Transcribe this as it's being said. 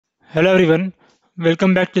Hello everyone,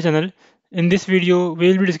 welcome back to the channel. In this video, we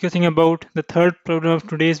will be discussing about the third problem of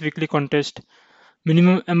today's weekly contest,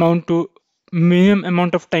 minimum amount to minimum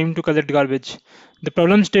amount of time to collect garbage. The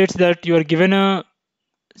problem states that you are given a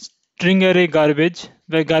string array garbage,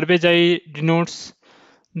 where garbage I denotes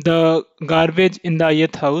the garbage in the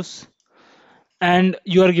ith house, and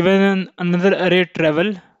you are given another array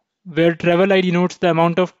travel, where travel I denotes the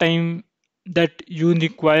amount of time that you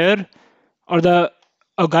require or the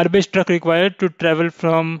a garbage truck required to travel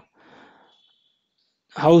from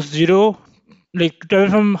house 0, like travel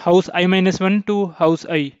from house I minus 1 to house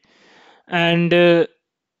I. And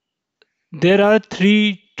there are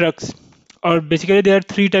three trucks, or basically there are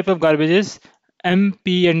three type of garbages: M,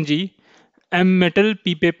 P, and G. M metal,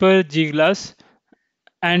 P paper, G glass.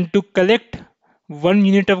 And to collect 1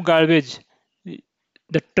 unit of garbage,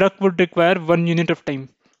 the truck would require 1 unit of time.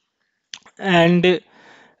 And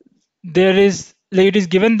there is, like, it is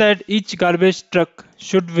given that each garbage truck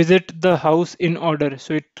should visit the house in order,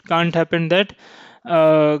 so it can't happen that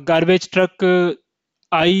garbage truck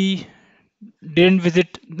I didn't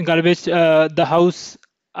visit the house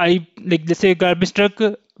I, like, let's say garbage truck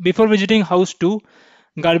before visiting house 2,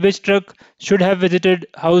 garbage truck should have visited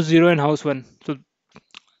house 0 and house 1. So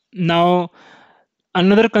now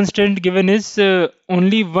another constraint given is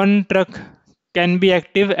only one truck can be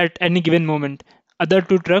active at any given moment. Other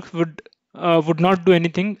two trucks would not do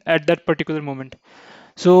anything at that particular moment.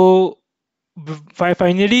 So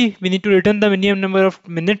finally, we need to return the minimum number of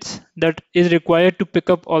minutes that is required to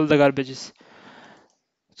pick up all the garbages.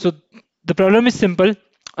 So the problem is simple.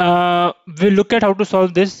 We'll look at how to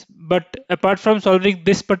solve this, but apart from solving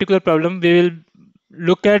this particular problem, we will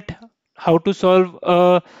look at how to solve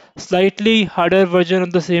a slightly harder version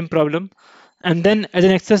of the same problem. And then as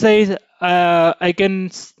an exercise, I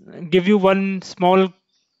can give you one small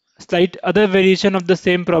slight other variation of the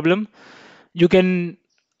same problem. You can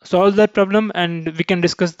solve that problem and we can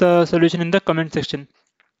discuss the solution in the comment section.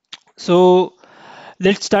 So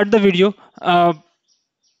let's start the video.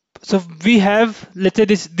 So we have, let's say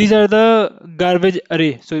these are the garbage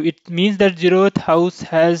array. So it means that 0th house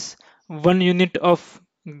has 1 unit of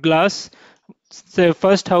glass. So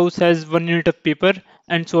first house has 1 unit of paper,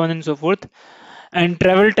 and so on and so forth. And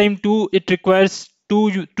travel time 2, it requires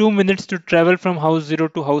 2 minutes to travel from house 0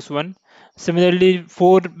 to house 1. Similarly,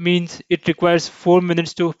 4 means it requires 4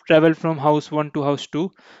 minutes to travel from house 1 to house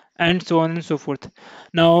 2, and so on and so forth.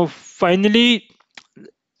 Now finally,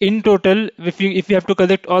 in total, if you have to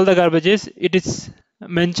collect all the garbages, it is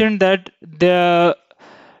mentioned that the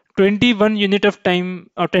 21 unit of time,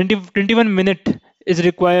 or 21 minute is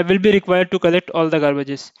required will be required to collect all the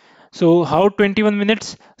garbages. So how 21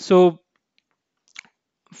 minutes? So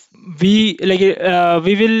we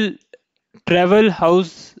will travel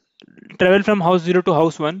travel from house 0 to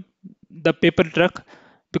house 1, the paper truck,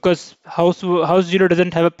 because house 0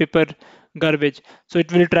 doesn't have a paper garbage, so it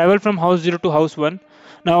will travel from house 0 to house 1.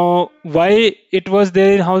 Now why it was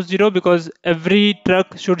there in house 0? Because every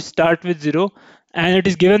truck should start with 0, and it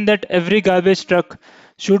is given that every garbage truck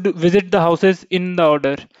should visit the houses in the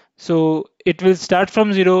order. So it will start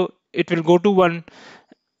from 0, it will go to 1,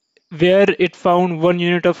 where it found 1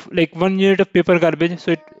 unit of, like, 1 unit of paper garbage.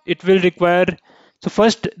 So it will require, so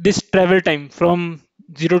first this travel time from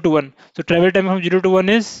 0 to 1. So travel time from 0 to 1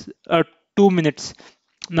 is 2 minutes.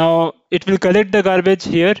 Now it will collect the garbage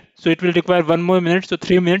here, so it will require 1 more minute, so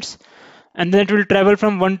 3 minutes. And then it will travel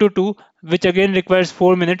from 1 to 2, which again requires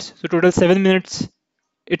 4 minutes, so total 7 minutes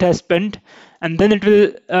it has spent. And then it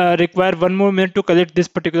will require 1 more minute to collect this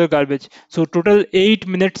particular garbage, so total 8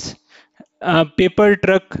 minutes paper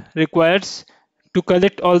truck requires to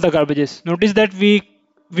collect all the garbages. Notice that we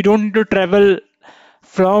don't need to travel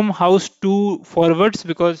from house 2 forwards,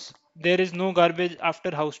 because there is no garbage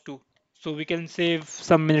after house 2, so we can save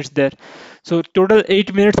some minutes there. So total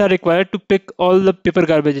 8 minutes are required to pick all the paper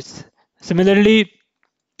garbages. Similarly,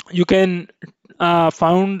 you can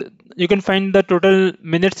you can find the total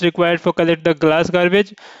minutes required for collect the glass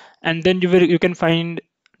garbage, and then you can find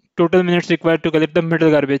total minutes required to collect the metal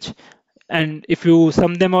garbage. And if you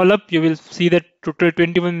sum them all up, you will see that total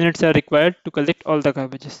 21 minutes are required to collect all the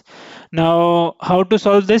garbages. Now how to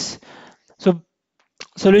solve this? So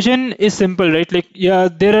solution is simple, right? Like, yeah,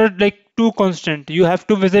 there are like two constants. You have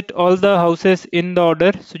to visit all the houses in the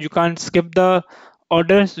order, so you can't skip the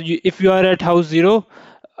order. So if you are at house 0,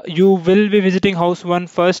 you will be visiting house 1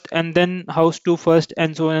 first, and then house 2 first,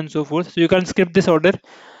 and so on and so forth. So you can't skip this order.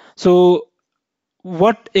 So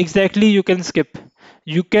what exactly you can skip?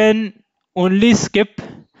 You can only skip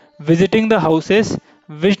visiting the houses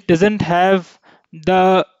which doesn't have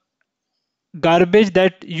the garbage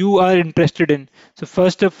that you are interested in. So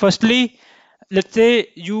firstly, let's say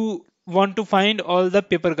you want to find all the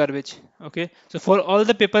paper garbage. Okay, so for all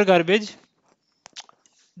the paper garbage,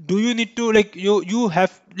 do you need to like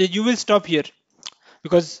you will stop here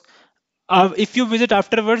because if you visit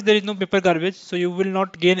afterwards, there is no paper garbage, so you will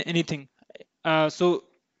not gain anything. So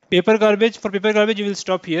paper garbage, you will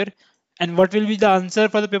stop here. And what will be the answer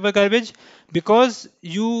for the paper garbage? Because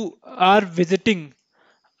you are visiting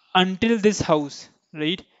until this house,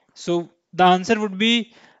 right? So the answer would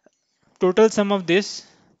be total sum of this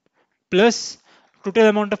plus total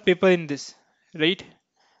amount of paper in this, right?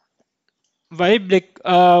 Why?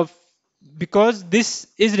 Because this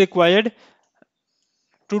is required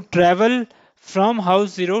to travel from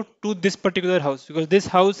house 0 to this particular house, because this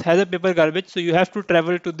house has a paper garbage, so you have to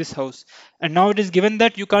travel to this house. And now it is given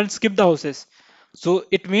that you can't skip the houses, so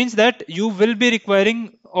it means that you will be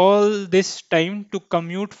requiring all this time to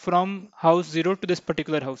commute from house 0 to this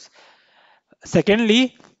particular house.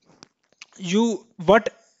 Secondly, you what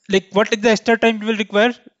is the extra time you will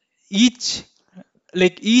require? Each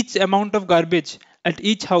each amount of garbage at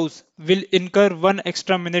each house will incur 1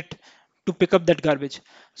 extra minute to pick up that garbage.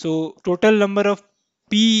 So total number of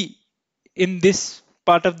p in this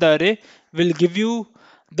part of the array will give you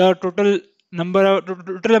the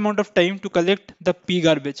total amount of time to collect the p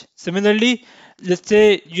garbage. Similarly, let's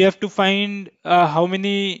say you have to find how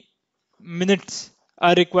many minutes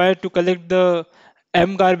are required to collect the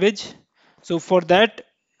m garbage. So for that,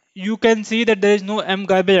 you can see that there is no m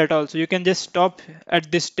garbage at all, so you can just stop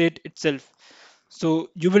at this state itself, so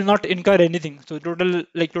you will not incur anything. So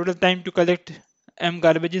total time to collect m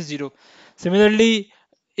garbage is 0. Similarly,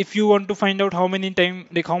 if you want to find out how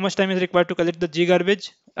much time is required to collect the g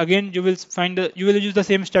garbage, again you will use the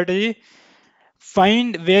same strategy.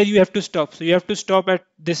 Find where you have to stop. So you have to stop at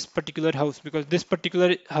this particular house, because this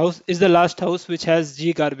particular house is the last house which has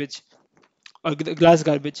g garbage or glass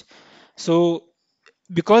garbage. So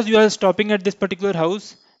because you are stopping at this particular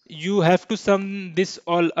house, you have to sum this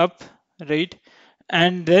all up, right?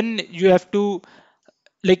 And then you have to,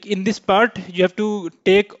 like in this part, you have to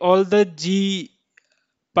take all the g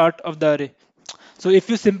part of the array. So if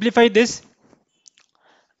you simplify this,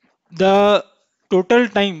 the total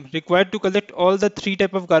time required to collect all the three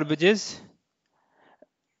type of garbages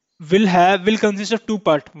will consist of two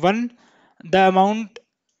part. One, the amount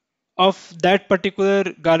of that particular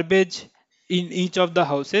garbage in each of the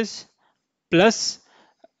houses, plus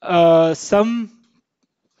some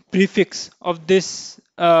prefix of this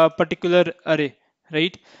particular array,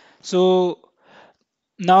 right? So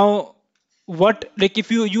now what, like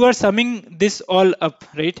if you are summing this all up,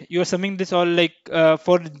 right? You are summing this all, like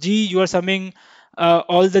for g you are summing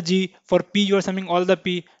all the g, for p you are summing all the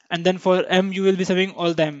p, and then for m you will be summing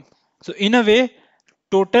all the m. So in a way,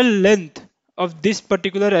 total length of this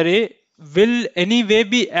particular array will anyway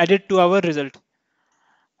be added to our result.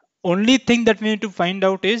 Only thing that we need to find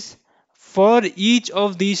out is, for each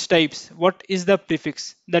of these types, what is the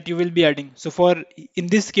prefix that you will be adding. So for, in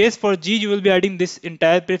this case, for g you will be adding this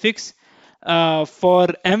entire prefix. For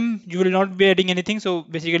m you will not be adding anything, so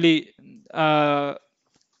basically 0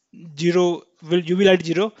 you will add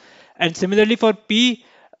 0. And similarly for p,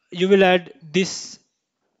 you will add this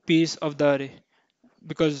piece of the array,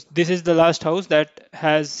 because this is the last house that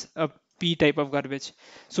has a p type of garbage.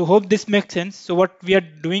 So hope this makes sense. So what we are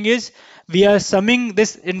doing is, we are summing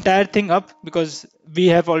this entire thing up, because we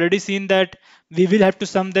have already seen that we will have to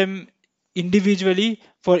sum them individually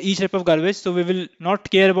for each type of garbage. So we will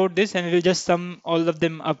not care about this, and we will just sum all of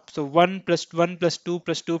them up. So 1 plus 1 plus 2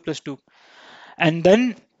 plus 2 plus 2. And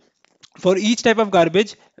then for each type of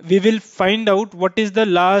garbage, we will find out what is the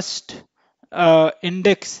last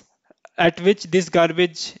index at which this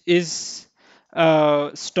garbage is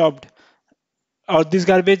stopped, or this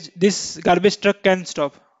garbage truck can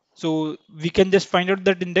stop. So we can just find out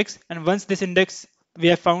that index, and once this index we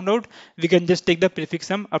have found out, we can just take the prefix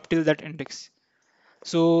sum up till that index.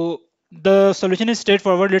 So the solution is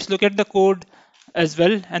straightforward. Let's look at the code as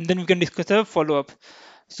well, and then we can discuss a follow-up.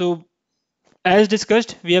 So as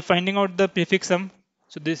discussed, we are finding out the prefix sum.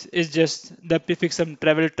 So this is just the prefix sum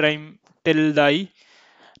travel time till the I.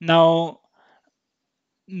 Now,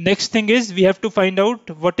 next thing is, we have to find out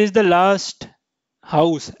what is the last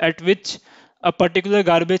house at which a particular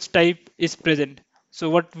garbage type is present.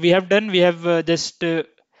 So what we have done, we have just created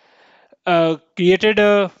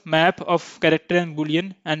a map of character and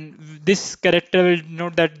boolean, and this character will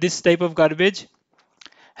denote that this type of garbage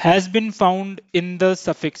has been found in the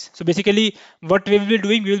suffix. So basically what we will be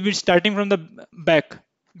doing, we will be starting from the back,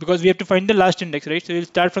 because we have to find the last index, right? So we'll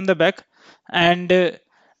start from the back, and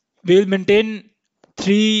we will maintain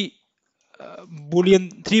three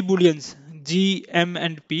three booleans G, M,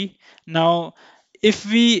 and P. Now, if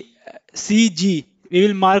we see G, we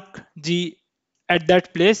will mark G at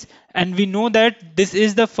that place, and we know that this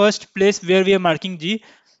is the first place where we are marking G.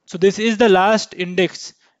 So this is the last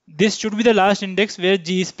index. This should be the last index where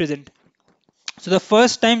G is present. So the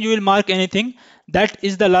first time you will mark anything, that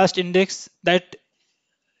is the last index that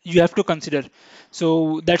you have to consider.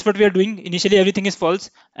 So that's what we are doing. Initially everything is false,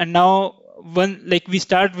 and now when like we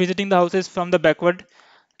start visiting the houses from the backward,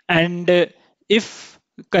 and if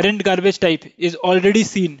current garbage type is already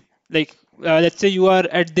seen, like let's say you are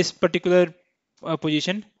at this particular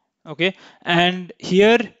position, okay, and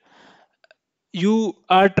here you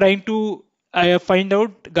are trying to find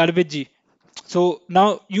out garbage G. So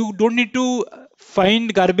now you don't need to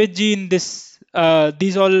find garbage G in this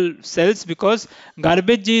these all cells, because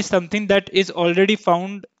garbage G is something that is already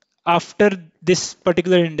found after this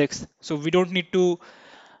particular index. So we don't need to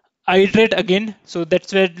iterate again. So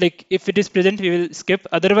that's where, like, if it is present, we will skip.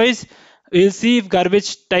 Otherwise, we'll see if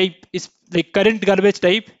garbage type is like current garbage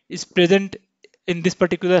type is present in this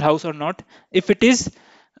particular house or not. If it is,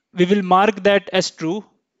 we will mark that as true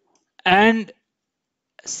and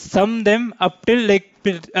sum them up till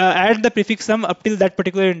add the prefix sum up till that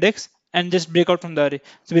particular index and just break out from the array.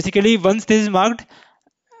 So basically, once this is marked,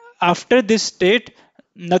 after this state,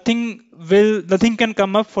 nothing can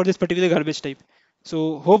come up for this particular garbage type.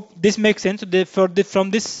 So hope this makes sense. So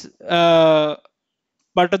from this part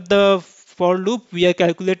of the for loop, we are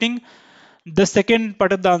calculating the second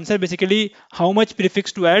part of the answer, basically how much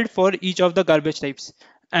prefix to add for each of the garbage types.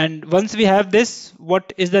 And once we have this,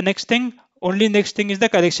 what is the next thing? Only next thing is the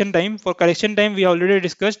correction time. For correction time, we already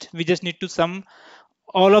discussed, we just need to sum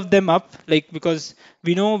all of them up, like, because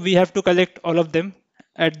we know we have to collect all of them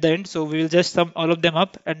at the end, so we will just sum all of them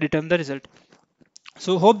up and return the result.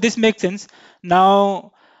 So hope this makes sense.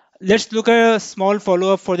 Now let's look at a small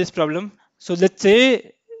follow-up for this problem. So let's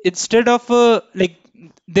say, instead of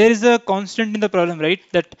there is a constant in the problem, right?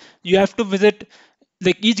 That you have to visit,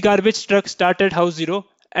 like, each garbage truck start at house 0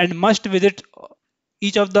 and must visit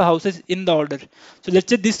each of the houses in the order. So let's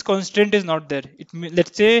say this constraint is not there.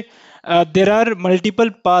 Let's say there are multiple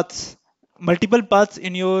paths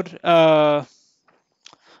in your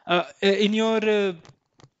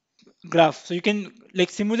graph. So you can, like,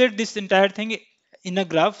 simulate this entire thing in a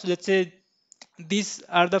graph. So let's say these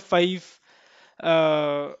are the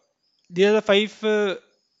uh, five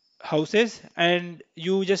houses, and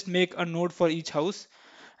you just make a node for each house,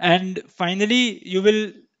 and finally you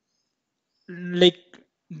will, like,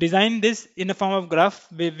 design this in a form of graph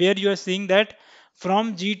where you are seeing that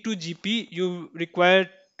from G to GP you require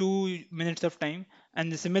 2 minutes of time,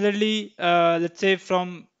 and similarly let's say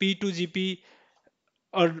from P to GP,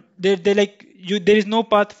 or they like you, there is no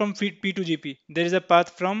path from P to GP, there is a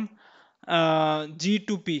path from G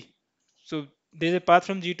to P. So there is a path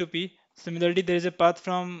from G to P. Similarly, there is a path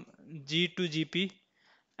from G to GP,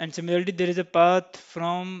 and similarly there is a path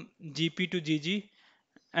from GP to GG,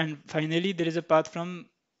 and finally there is a path from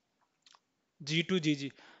G to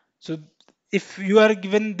GG. So if you are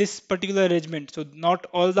given this particular arrangement, so not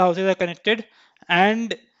all the houses are connected,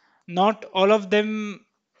 and not all of them,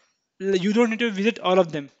 you don't need to visit all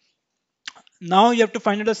of them. Now you have to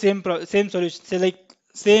find out the same solution, say, like,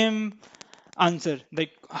 same answer,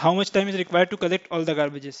 like how much time is required to collect all the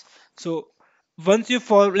garbages. So once you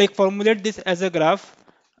formulate this as a graph,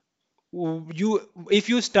 you if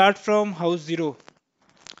you start from house 0,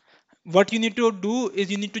 what you need to do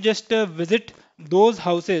is you need to just visit those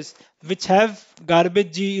houses which have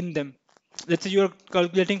garbage G in them. Let's say you are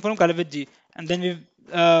calculating from garbage G, and then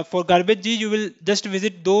for garbage G you will just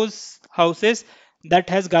visit those houses that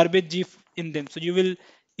has garbage G in them. So you will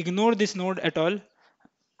ignore this node at all,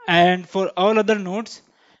 and for all other nodes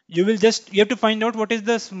you have to find out what is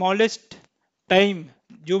the smallest time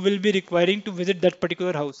you will be requiring to visit that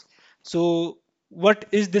particular house. So what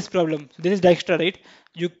is this problem? So this is Dijkstra, right?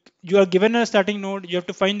 You are given a starting node, you have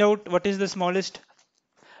to find out what is the smallest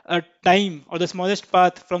time or the smallest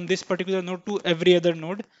path from this particular node to every other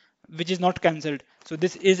node which is not cancelled. So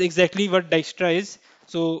this is exactly what Dijkstra is.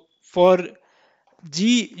 So for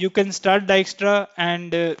G you can start Dijkstra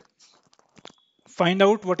and find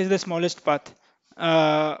out what is the smallest path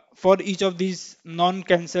for each of these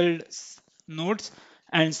non-cancelled nodes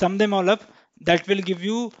and sum them all up. That will give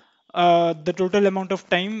you the total amount of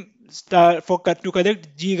time to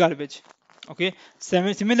collect G garbage. Okay.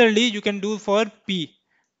 Similarly, you can do for P.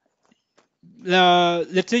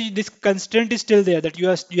 Let's say this constraint is still there, that you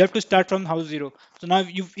have to start from house 0. So now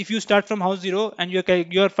if you start from house 0 and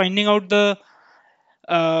you are finding out the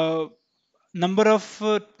uh, number of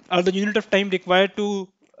or the unit of time required to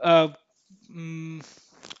uh,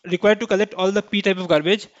 required to collect all the p type of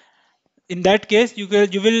garbage. In that case, you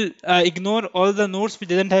will ignore all the nodes which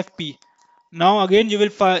doesn't have p. Now again you will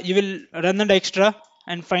run the Dijkstra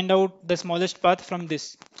and find out the smallest path from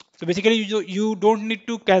this. So basically you don't need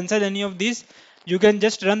to cancel any of these. You can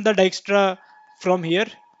just run the Dijkstra from here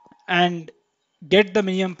and get the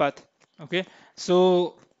minimum path. Okay,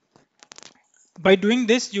 so by doing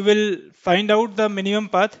this you will find out the minimum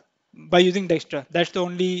path by using Dijkstra. That's the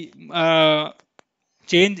only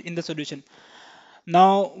change in the solution.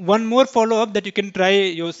 Now, one more follow up that you can try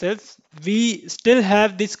yourselves. We still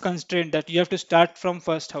have this constraint that you have to start from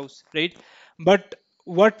first house, right? But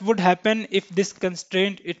what would happen if this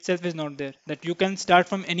constraint itself is not there? That you can start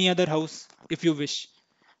from any other house if you wish.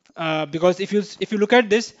 Because if you look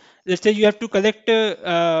at this, let's say you have to collect.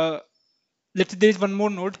 Let's say there is one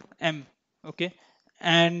more node M, okay,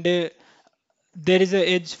 and there is a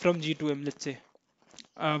edge from G to M, let's say,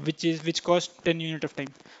 which costs 10 unit of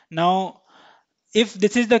time. Now if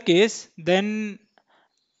this is the case, then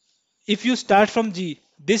if you start from G,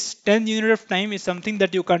 this 10 unit of time is something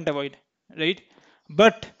that you can't avoid, right?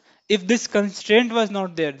 But if this constraint was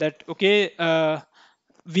not there, that okay,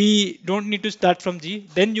 we don't need to start from G,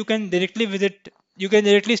 then you can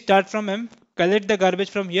directly start from M, collect the garbage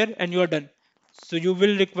from here, and you are done. So you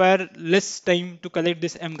will require less time to collect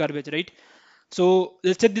this M garbage, right? So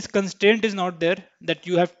let's say this constraint is not there, that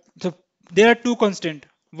you have. So there are two constraints.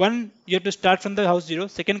 One, you have to start from the house zero.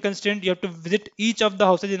 Second constraint, you have to visit each of the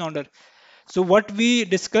houses in order. So what we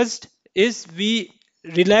discussed is we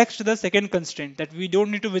relaxed the second constraint, that we don't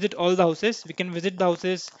need to visit all the houses. We can visit the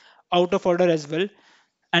houses out of order as well.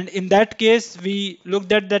 And in that case, we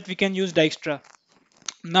looked at that we can use Dijkstra.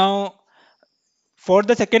 Now for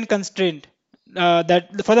the second constraint,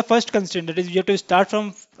 that for the first constraint, that is you have to start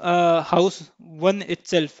from house 1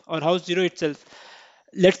 itself or house 0 itself.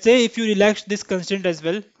 Let's say if you relax this constraint as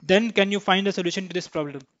well, then can you find a solution to this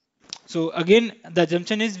problem? So again, the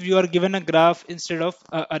assumption is you are given a graph instead of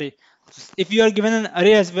array. If you are given an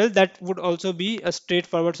array as well, that would also be a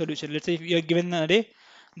straightforward solution. Let's say if you are given an array,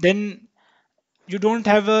 then you don't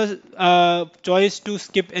have a choice to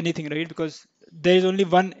skip anything, right? Because there is only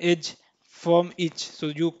one edge from each, so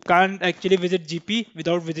you can't actually visit GP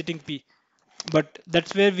without visiting P. But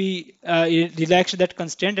that's where we relax that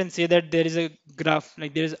constraint and say that there is a graph,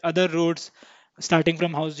 like there is other roads starting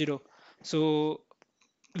from house zero. So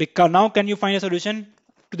now can you find a solution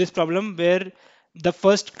to this problem where the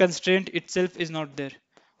first constraint itself is not there?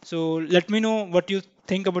 So let me know what you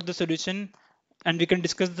think about the solution, and we can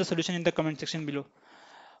discuss the solution in the comment section below.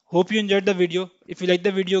 Hope you enjoyed the video. If you like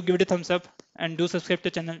the video, give it a thumbs up and do subscribe to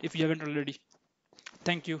the channel if you haven't already.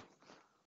 Thank you.